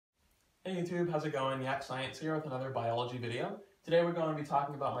Hey YouTube, how's it going? YakScience here with another biology video. Today we're going to be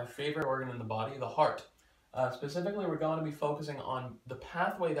talking about my favorite organ in the body, the heart. Specifically, we're going to be focusing on the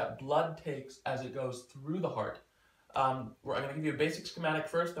pathway that blood takes as it goes through the heart. I'm going to give you a basic schematic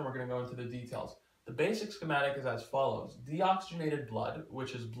first, then we're going to go into the details. The basic schematic is as follows. Deoxygenated blood,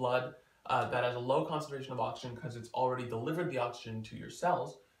 which is blood that has a low concentration of oxygen because it's already delivered the oxygen to your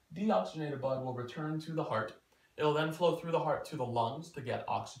cells, deoxygenated blood will return to the heart. It'll then flow through the heart to the lungs to get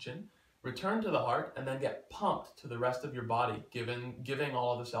oxygen, return to the heart, and then get pumped to the rest of your body, giving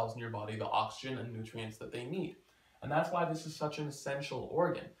all of the cells in your body the oxygen and nutrients that they need. And that's why this is such an essential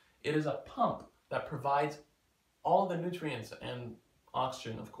organ. It is a pump that provides all the nutrients and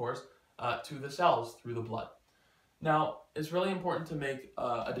oxygen, of course, to the cells through the blood. Now, it's really important to make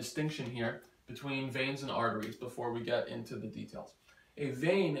a distinction here between veins and arteries before we get into the details. A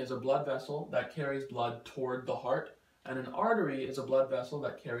vein is a blood vessel that carries blood toward the heart, and an artery is a blood vessel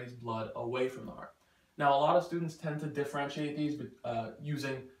that carries blood away from the heart. Now, a lot of students tend to differentiate these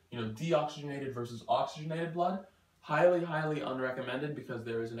using deoxygenated versus oxygenated blood. Highly, highly unrecommended because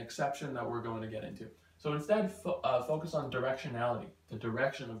there is an exception that we're going to get into. So instead, focus on directionality, the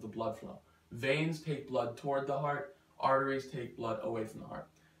direction of the blood flow. Veins take blood toward the heart, arteries take blood away from the heart.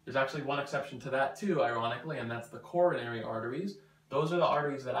 There's actually one exception to that too, ironically, and that's the coronary arteries. Those are the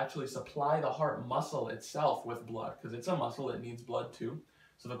arteries that actually supply the heart muscle itself with blood, because it's a muscle, it needs blood too.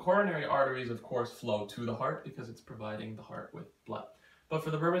 So the coronary arteries, of course, flow to the heart because it's providing the heart with blood. But for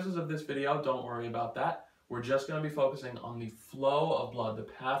the purposes of this video, don't worry about that. We're just going to be focusing on the flow of blood, the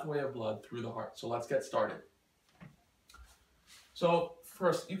pathway of blood through the heart. So let's get started. So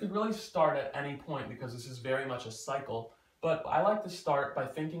first, you could really start at any point because this is very much a cycle, but I like to start by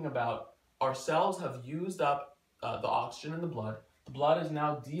thinking about our cells have used up the oxygen in the blood. The blood is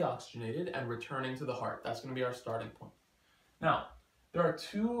now deoxygenated and returning to the heart. That's going to be our starting point. Now, there are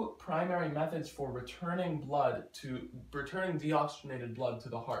two primary methods for returning deoxygenated blood to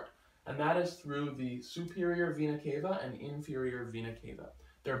the heart, and that is through the superior vena cava and inferior vena cava.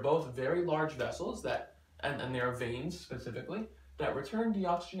 They're both very large vessels and they are veins specifically, that return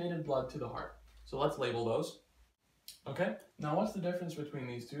deoxygenated blood to the heart. So let's label those. Okay, now what's the difference between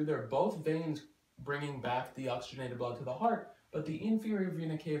these two? They're both veins bringing back deoxygenated blood to the heart, but the inferior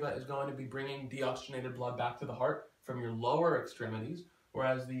vena cava is going to be bringing deoxygenated blood back to the heart from your lower extremities,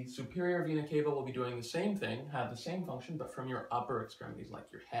 whereas the superior vena cava will be doing the same thing, have the same function, but from your upper extremities, like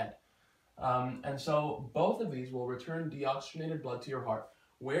your head. And so both of these will return deoxygenated blood to your heart.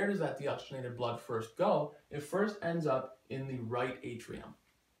 Where does that deoxygenated blood first go? It first ends up in the right atrium.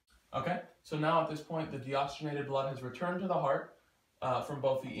 Okay, so now at this point, the deoxygenated blood has returned to the heart from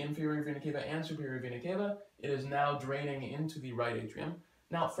both the inferior vena cava and superior vena cava. It is now draining into the right atrium.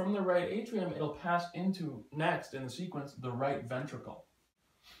 Now, from the right atrium, it'll pass into, next in the sequence, the right ventricle.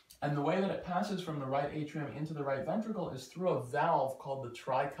 And the way that it passes from the right atrium into the right ventricle is through a valve called the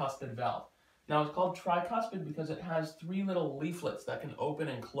tricuspid valve. Now, it's called tricuspid because it has three little leaflets that can open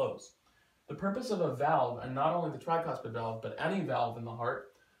and close. The purpose of a valve, and not only the tricuspid valve, but any valve in the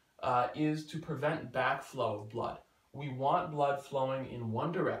heart, is to prevent backflow of blood. We want blood flowing in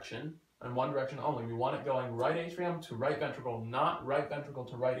one direction, and one direction only. We want it going right atrium to right ventricle, not right ventricle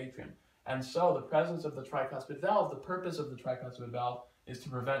to right atrium. And so the presence of the tricuspid valve, the purpose of the tricuspid valve, is to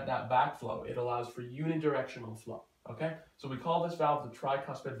prevent that backflow. It allows for unidirectional flow. Okay, so we call this valve the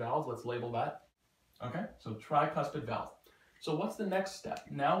tricuspid valve. Let's label that. Okay, so tricuspid valve. So what's the next step?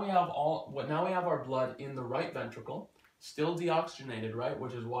 Now we have our blood in the right ventricle, still deoxygenated, right?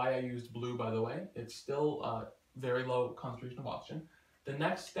 Which is why I used blue, by the way. It's still very low concentration of oxygen. The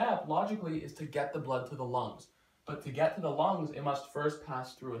next step, logically, is to get the blood to the lungs. But to get to the lungs, it must first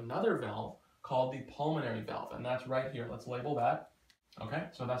pass through another valve called the pulmonary valve, and that's right here. Let's label that. Okay,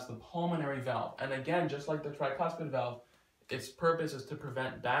 so that's the pulmonary valve. And again, just like the tricuspid valve, its purpose is to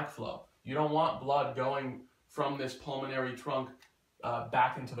prevent backflow. You don't want blood going from this pulmonary trunk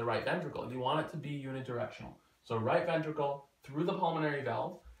back into the right ventricle. You want it to be unidirectional. So right ventricle through the pulmonary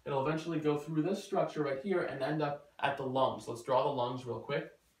valve. It'll eventually go through this structure right here and end up at the lungs. Let's draw the lungs real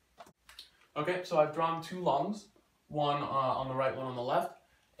quick. Okay, so I've drawn two lungs, one on the right, one on the left,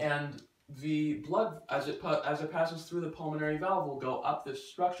 and the blood, as it passes through the pulmonary valve, will go up this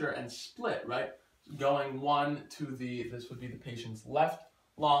structure and split, right? Going one to this would be the patient's left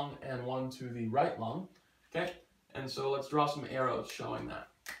lung and one to the right lung, okay? And so let's draw some arrows showing that.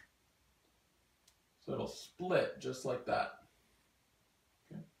 So it'll split just like that.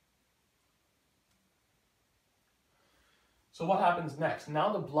 Okay. So what happens next?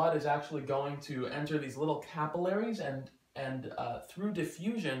 Now the blood is actually going to enter these little capillaries and through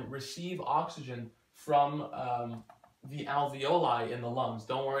diffusion receive oxygen from the alveoli in the lungs.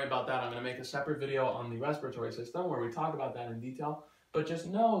 Don't worry about that. I'm going to make a separate video on the respiratory system where we talk about that in detail. But just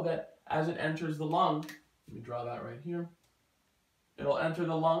know that as it enters the lung, let me draw that right here. It'll enter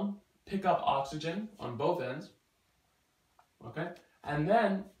the lung, pick up oxygen on both ends, okay? And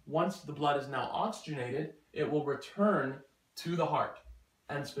then once the blood is now oxygenated, it will return to the heart.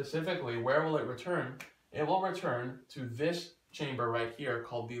 And specifically, where will it return? It will return to this chamber right here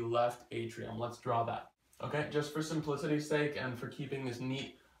called the left atrium. Let's draw that. Okay, just for simplicity's sake and for keeping this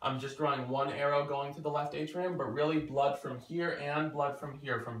neat, I'm just drawing one arrow going to the left atrium, but really blood from here and blood from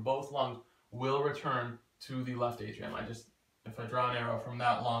here, from both lungs, will return to the left atrium. If I draw an arrow from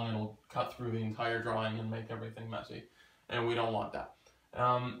that lung, it'll cut through the entire drawing and make everything messy, and we don't want that.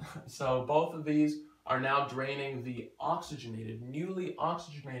 So both of these are now draining the oxygenated, newly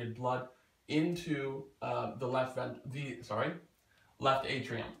oxygenated blood into the left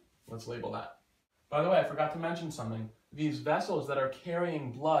atrium. Let's label that. By the way, I forgot to mention something. These vessels that are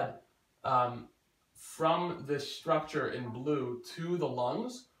carrying blood from this structure in blue to the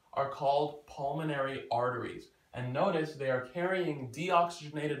lungs are called pulmonary arteries. And notice they are carrying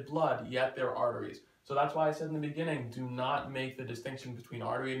deoxygenated blood, yet they're arteries. So that's why I said in the beginning, do not make the distinction between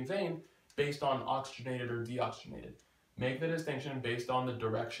artery and vein based on oxygenated or deoxygenated. Make the distinction based on the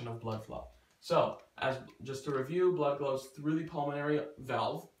direction of blood flow. So, just to review, blood goes through the pulmonary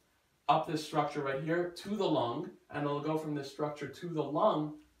valve, up this structure right here to the lung, and it'll go from this structure to the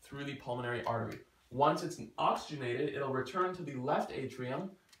lung through the pulmonary artery. Once it's oxygenated, it'll return to the left atrium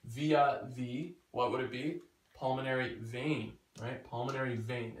via the, what would it be? Pulmonary vein, right? Pulmonary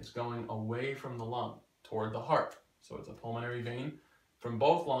vein is going away from the lung toward the heart. So it's a pulmonary vein. From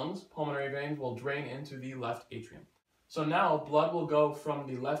both lungs, pulmonary veins will drain into the left atrium. So now blood will go from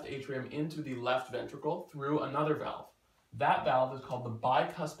the left atrium into the left ventricle through another valve. That valve is called the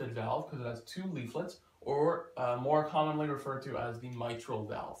bicuspid valve because it has two leaflets, or more commonly referred to as the mitral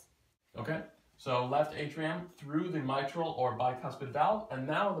valve. Okay? So left atrium through the mitral or bicuspid valve, and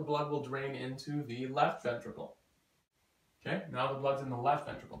now the blood will drain into the left ventricle. Okay, now the blood's in the left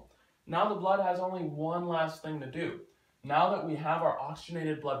ventricle. Now the blood has only one last thing to do. Now that we have our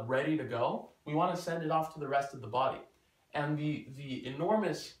oxygenated blood ready to go, we want to send it off to the rest of the body. And the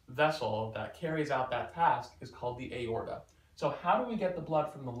enormous vessel that carries out that task is called the aorta. So how do we get the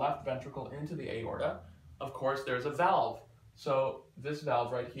blood from the left ventricle into the aorta? Of course, there's a valve. So this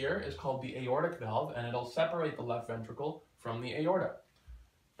valve right here is called the aortic valve, and it'll separate the left ventricle from the aorta.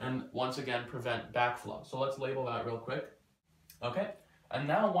 And once again, prevent backflow. So let's label that real quick. Okay, and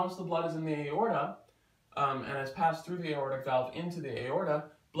now once the blood is in the aorta, and has passed through the aortic valve into the aorta,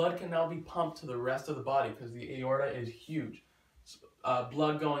 blood can now be pumped to the rest of the body because the aorta is huge.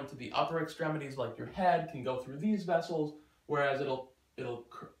 Blood going to the upper extremities like your head can go through these vessels, whereas it'll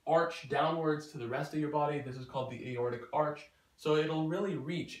arch downwards to the rest of your body. This is called the aortic arch. So it'll really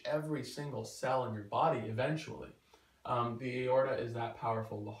reach every single cell in your body eventually. The aorta is that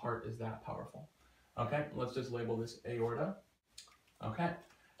powerful. The heart is that powerful. Okay, let's just label this aorta. Okay,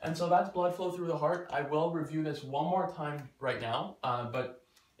 and so that's blood flow through the heart. I will review this one more time right now, but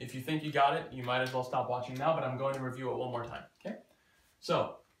if you think you got it, you might as well stop watching now, but I'm going to review it one more time, okay?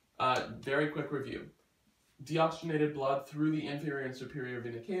 So, very quick review. Deoxygenated blood through the inferior and superior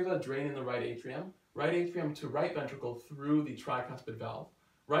vena cava, drain in the right atrium to right ventricle through the tricuspid valve,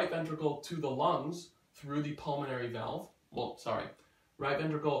 right ventricle to the lungs through the pulmonary valve, right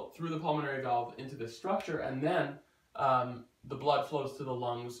ventricle through the pulmonary valve into this structure, and then the blood flows to the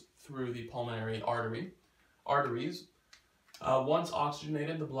lungs through the pulmonary arteries. Once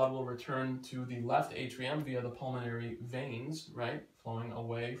oxygenated, the blood will return to the left atrium via the pulmonary veins, right, flowing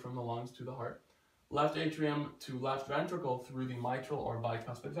away from the lungs to the heart. Left atrium to left ventricle through the mitral or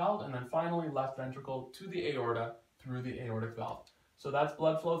bicuspid valve, and then finally left ventricle to the aorta through the aortic valve. So that's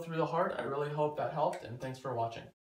blood flow through the heart. I really hope that helped, and thanks for watching.